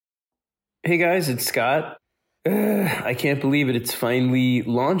Hey guys, it's Scott. I can't believe it. It's finally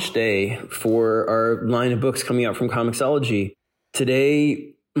launch day for our line of books coming out from Comixology.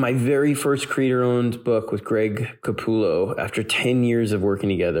 Today, my very first creator-owned book with Greg Capullo, after 10 years of working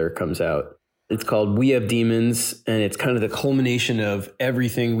together, comes out. It's called We Have Demons, and it's kind of the culmination of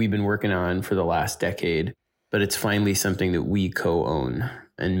everything we've been working on for the last decade. But it's finally something that we co-own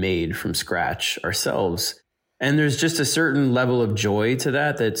and made from scratch ourselves. And there's just a certain level of joy to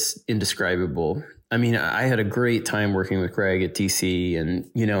that that's indescribable. I mean, I had a great time working with Greg at DC, and,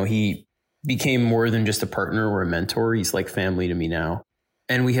 he became more than just a partner or a mentor. He's like family to me now.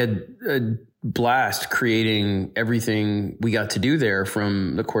 And we had a blast creating everything we got to do there,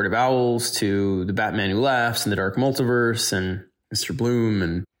 from the Court of Owls to the Batman Who Laughs and the Dark Multiverse and Mr. Bloom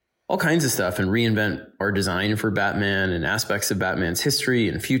and all kinds of stuff, and reinvent our design for Batman and aspects of Batman's history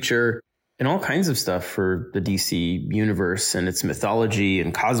and future. And all kinds of stuff for the DC universe and its mythology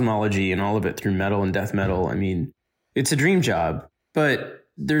and cosmology and all of it through metal and death metal. I mean, it's a dream job, but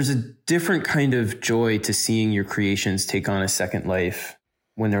there's a different kind of joy to seeing your creations take on a second life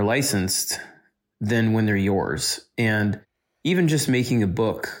when they're licensed than when they're yours. And even just making a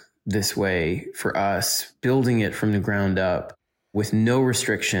book this way for us, building it from the ground up with no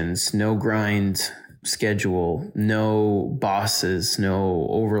restrictions, no grind schedule, no bosses, no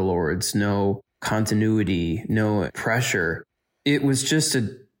overlords, no continuity, no pressure. It was just a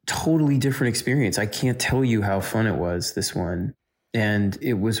totally different experience. I can't tell you how fun it was, this one. And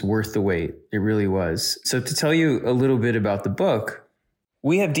it was worth the wait. It really was. So to tell you a little bit about the book,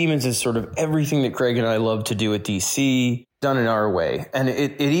 We Have Demons is sort of everything that Greg and I love to do at DC, done in our way. And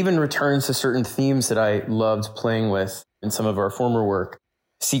it even returns to certain themes that I loved playing with in some of our former work.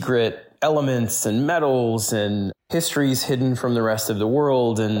 Secret elements and metals and histories hidden from the rest of the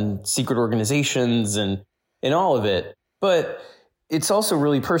world and secret organizations and all of it. But it's also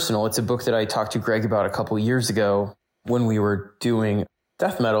really personal. It's a book that I talked to Greg about a couple years ago when we were doing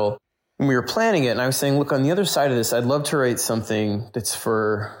death metal, when we were planning it. And I was saying, look, on the other side of this, I'd love to write something that's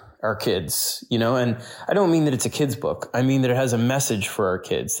for our kids, and I don't mean that it's a kid's book. I mean that it has a message for our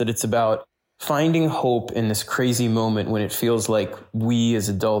kids, that it's about finding hope in this crazy moment when it feels like we as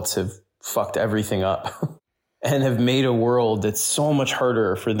adults have fucked everything up and have made a world that's so much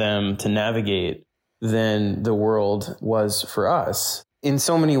harder for them to navigate than the world was for us in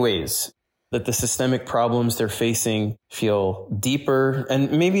so many ways, that the systemic problems they're facing feel deeper.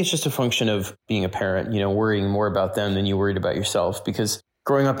 And maybe it's just a function of being a parent, worrying more about them than you worried about yourself. Because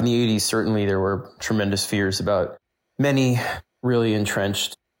growing up in the 80s, certainly there were tremendous fears about many really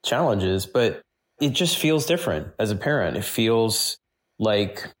entrenched challenges, but it just feels different as a parent. It feels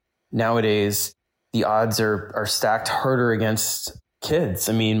like nowadays the odds are stacked harder against kids.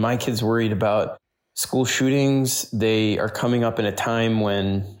 I mean, my kid's worried about school shootings. They are coming up in a time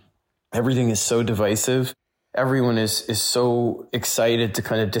when everything is so divisive. Everyone is so excited to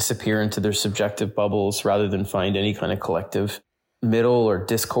kind of disappear into their subjective bubbles rather than find any kind of collective middle or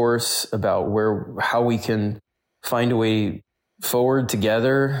discourse about how we can find a way forward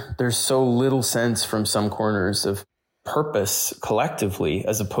together. There's so little sense from some corners of purpose collectively,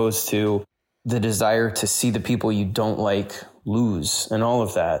 as opposed to the desire to see the people you don't like lose and all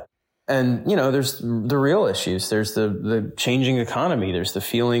of that. And, there's the real issues. There's the changing economy. There's the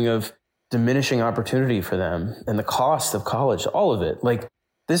feeling of diminishing opportunity for them and the cost of college, all of it. Like,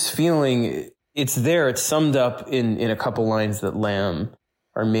 this feeling, it's there. It's summed up in a couple lines that Lamb,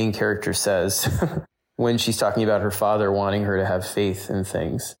 our main character, says when she's talking about her father wanting her to have faith in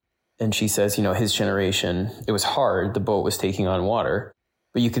things. And she says, his generation, it was hard. The boat was taking on water,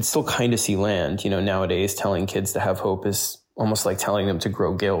 but you could still kind of see land. Nowadays, telling kids to have hope is almost like telling them to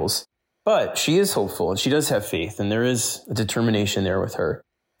grow gills. But she is hopeful and she does have faith, and there is a determination there with her.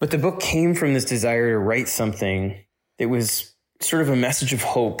 But the book came from this desire to write something that was sort of a message of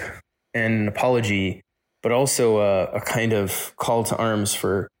hope and an apology, but also a kind of call to arms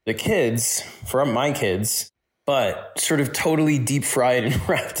for the kids, for my kids, but sort of totally deep fried and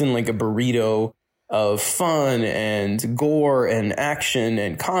wrapped in like a burrito of fun and gore and action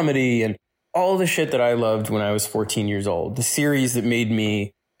and comedy and all the shit that I loved when I was 14 years old. The series that made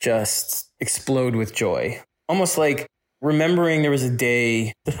me just explode with joy. Almost like remembering there was a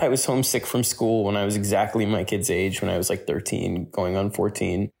day that I was homesick from school when I was exactly my kid's age, when I was like 13, going on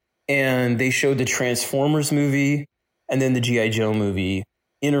 14. And they showed the Transformers movie and then the G.I. Joe movie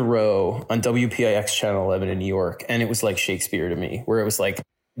in a row on WPIX Channel 11 in New York. And it was like Shakespeare to me, where it was like,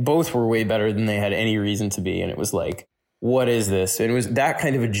 both were way better than they had any reason to be. And it was like, what is this? And it was that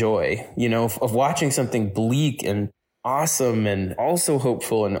kind of a joy, of watching something bleak and awesome and also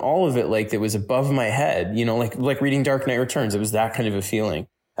hopeful and all of it, like, that was above my head, like reading Dark Knight Returns. It was that kind of a feeling.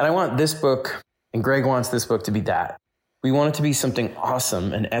 And I want this book, and Greg wants this book to be that. We want it to be something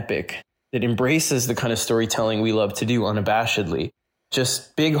awesome and epic that embraces the kind of storytelling we love to do unabashedly.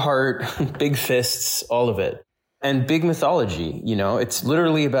 Just big heart, big fists, all of it. And big mythology, it's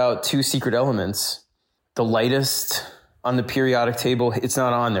literally about two secret elements. The lightest on the periodic table, it's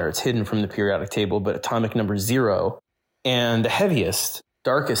not on there, it's hidden from the periodic table, but atomic number 0. And the heaviest,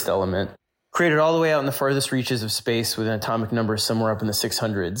 darkest element, created all the way out in the farthest reaches of space with an atomic number somewhere up in the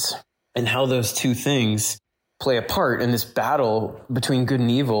 600s. And how those two things play a part in this battle between good and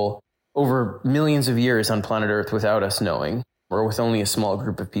evil over millions of years on planet Earth without us knowing, or with only a small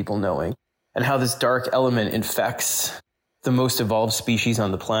group of people knowing. And how this dark element infects the most evolved species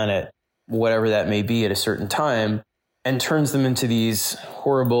on the planet, whatever that may be at a certain time, and turns them into these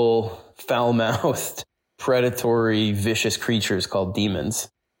horrible, foul-mouthed, predatory, vicious creatures called demons.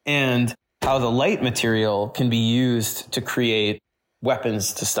 And how the light material can be used to create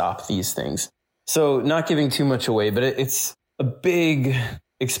weapons to stop these things. So not giving too much away, but it's a big,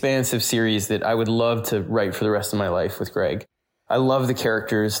 expansive series that I would love to write for the rest of my life with Greg. I love the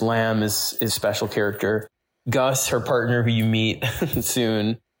characters. Lamb is a special character. Gus, her partner, who you meet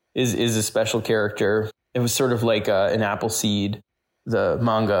soon, is a special character. It was sort of like an Appleseed, the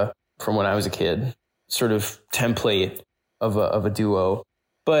manga from when I was a kid, sort of template of a duo.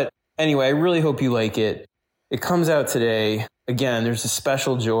 But anyway, I really hope you like it. It comes out today. Again, there's a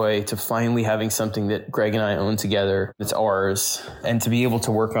special joy to finally having something that Greg and I own together. It's ours. And to be able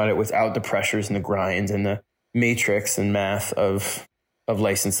to work on it without the pressures and the grind and the matrix and math of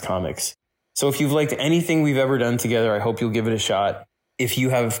licensed comics. So if you've liked anything we've ever done together, I hope you'll give it a shot. If you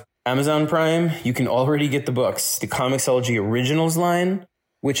have Amazon Prime, you can already get the books. The Comixology Originals line,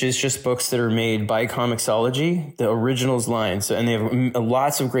 which is just books that are made by Comixology, the Originals line. So, and they have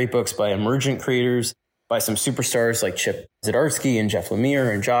lots of great books by emergent creators, by some superstars like Chip Zdarsky and Jeff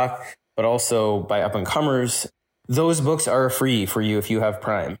Lemire and Jock, but also by up-and-comers. Those books are free for you if you have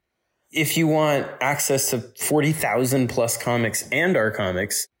Prime. If you want access to 40,000 plus comics and our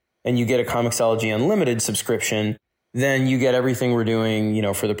comics, and you get a Comixology Unlimited subscription, then you get everything we're doing,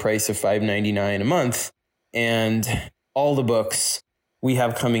 for the price of $5.99 a month. And all the books we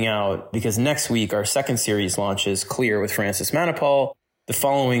have coming out, because next week our second series launches, Clear with Francis Manipal. The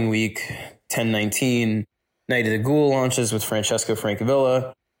following week, 10/19, Night of the Ghoul launches with Francesco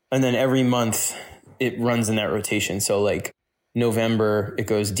Francavilla. And then every month it runs in that rotation. So like November, it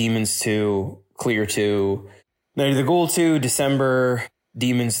goes Demons 2, Clear 2, Night of the Ghoul 2, December,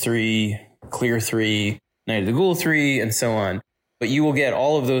 Demons 3, Clear 3, Night of the Ghoul 3, and so on. But you will get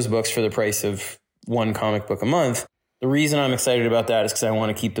all of those books for the price of one comic book a month. The reason I'm excited about that is because I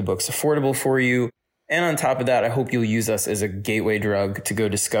want to keep the books affordable for you. And on top of that, I hope you'll use us as a gateway drug to go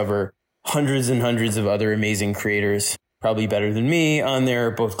discover hundreds and hundreds of other amazing creators, probably better than me, on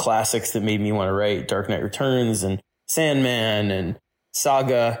there, both classics that made me want to write, Dark Knight Returns and Sandman and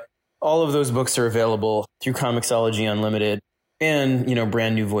Saga. All of those books are available through Comixology Unlimited and,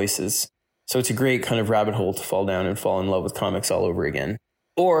 brand new voices. So it's a great kind of rabbit hole to fall down and fall in love with comics all over again.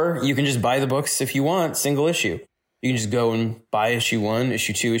 Or you can just buy the books if you want, single issue. You can just go and buy issue 1,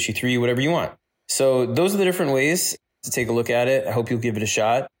 issue 2, issue 3, whatever you want. So those are the different ways to take a look at it. I hope you'll give it a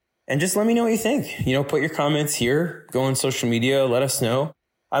shot. And just let me know what you think. Put your comments here, go on social media, let us know.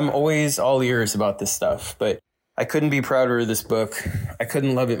 I'm always all ears about this stuff, but I couldn't be prouder of this book. I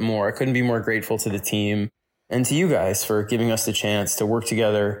couldn't love it more. I couldn't be more grateful to the team and to you guys for giving us the chance to work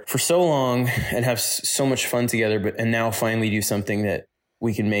together for so long and have so much fun together, and now finally do something that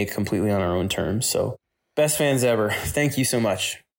we can make completely on our own terms. So best fans ever. Thank you so much.